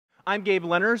I'm Gabe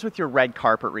Lenners with your Red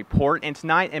Carpet Report, and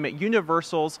tonight I'm at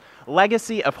Universal's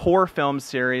Legacy of Horror Films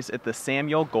series at the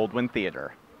Samuel Goldwyn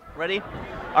Theater. Ready?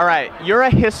 All right, you're a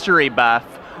history buff.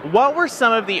 What were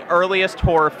some of the earliest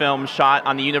horror films shot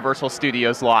on the Universal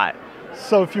Studios lot?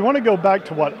 So if you want to go back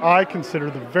to what I consider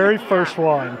the very first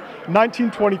one,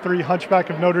 1923 Hunchback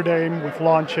of Notre Dame with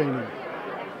Lon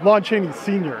Chaney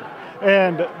Sr.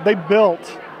 And they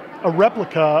built a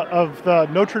replica of the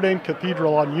Notre Dame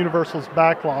Cathedral on Universal's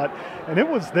backlot, and it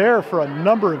was there for a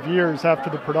number of years after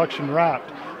the production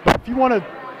wrapped. But if you want to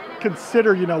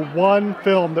consider, one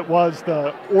film that was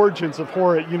the origins of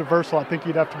horror at Universal, I think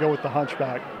you'd have to go with The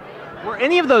Hunchback. Were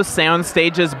any of those sound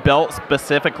stages built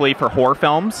specifically for horror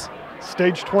films?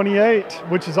 Stage 28,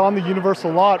 which is on the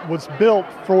Universal lot, was built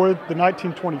for the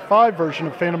 1925 version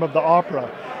of Phantom of the Opera.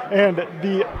 And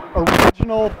the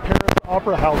original Paris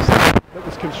Opera House that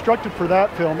was constructed for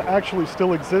that film actually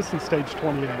still exists in Stage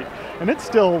 28. And it's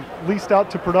still leased out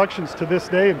to productions to this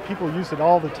day, and people use it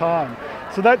all the time.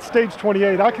 So that Stage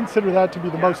 28, I consider that to be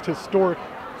the most historic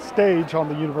stage on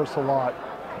the Universal lot.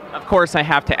 Of course, I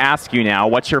have to ask you now,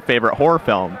 what's your favorite horror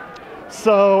film?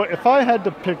 So if I had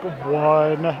to pick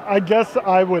one, I guess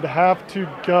I would have to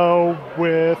go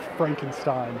with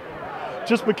Frankenstein.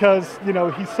 Just because,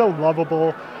 he's so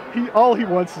lovable. All he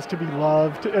wants is to be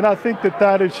loved. And I think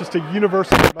that is just a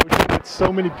universal emotion that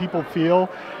so many people feel.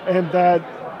 And that,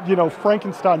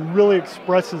 Frankenstein really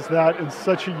expresses that in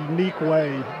such a unique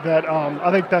way that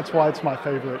I think that's why it's my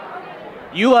favorite.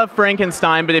 You love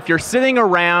Frankenstein, but if you're sitting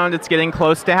around, it's getting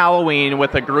close to Halloween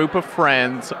with a group of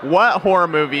friends, what horror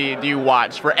movie do you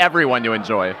watch for everyone to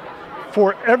enjoy?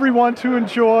 For everyone to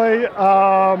enjoy,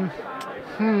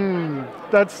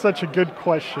 that's such a good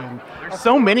question. There's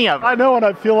so many of them. I know, and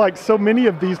I feel like so many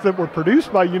of these that were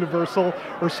produced by Universal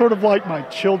are sort of like my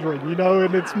children,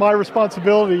 and it's my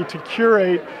responsibility to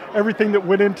curate everything that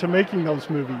went into making those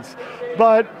movies.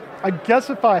 But I guess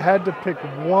if I had to pick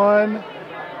one,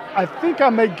 I think I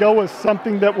may go with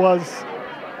something that was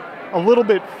a little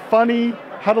bit funny,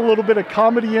 had a little bit of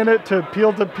comedy in it to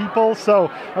appeal to people. So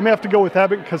I may have to go with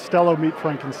Abbott and Costello Meet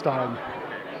Frankenstein.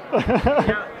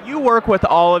 You work with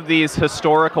all of these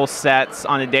historical sets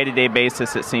on a day-to-day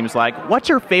basis, it seems like. What's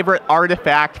your favorite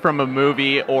artifact from a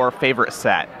movie or favorite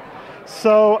set?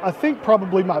 So I think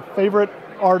probably my favorite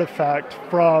artifact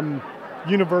from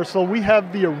Universal, we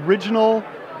have the original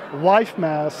life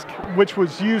mask, which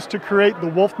was used to create the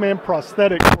Wolfman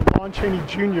prosthetic for Lon Chaney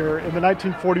Jr. in the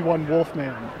 1941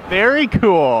 Wolfman. Very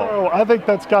cool. So I think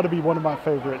that's got to be one of my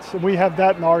favorites. And we have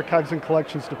that in the Archives and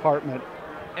Collections department.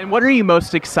 And what are you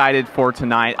most excited for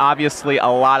tonight? Obviously, a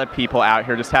lot of people out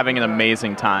here just having an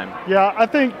amazing time. Yeah, I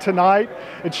think tonight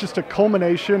it's just a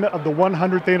culmination of the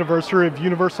 100th anniversary of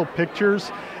Universal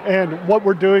Pictures. And what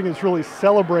we're doing is really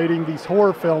celebrating these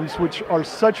horror films, which are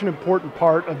such an important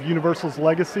part of Universal's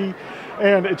legacy.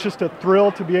 And it's just a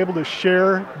thrill to be able to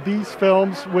share these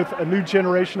films with a new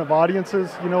generation of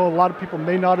audiences. A lot of people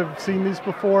may not have seen these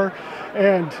before.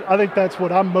 And I think that's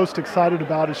what I'm most excited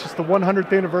about. It's just the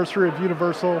 100th anniversary of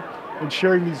Universal and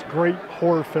sharing these great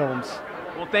horror films.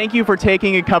 Well, thank you for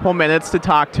taking a couple minutes to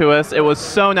talk to us. It was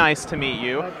so nice to meet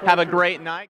you. Have a great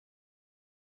night.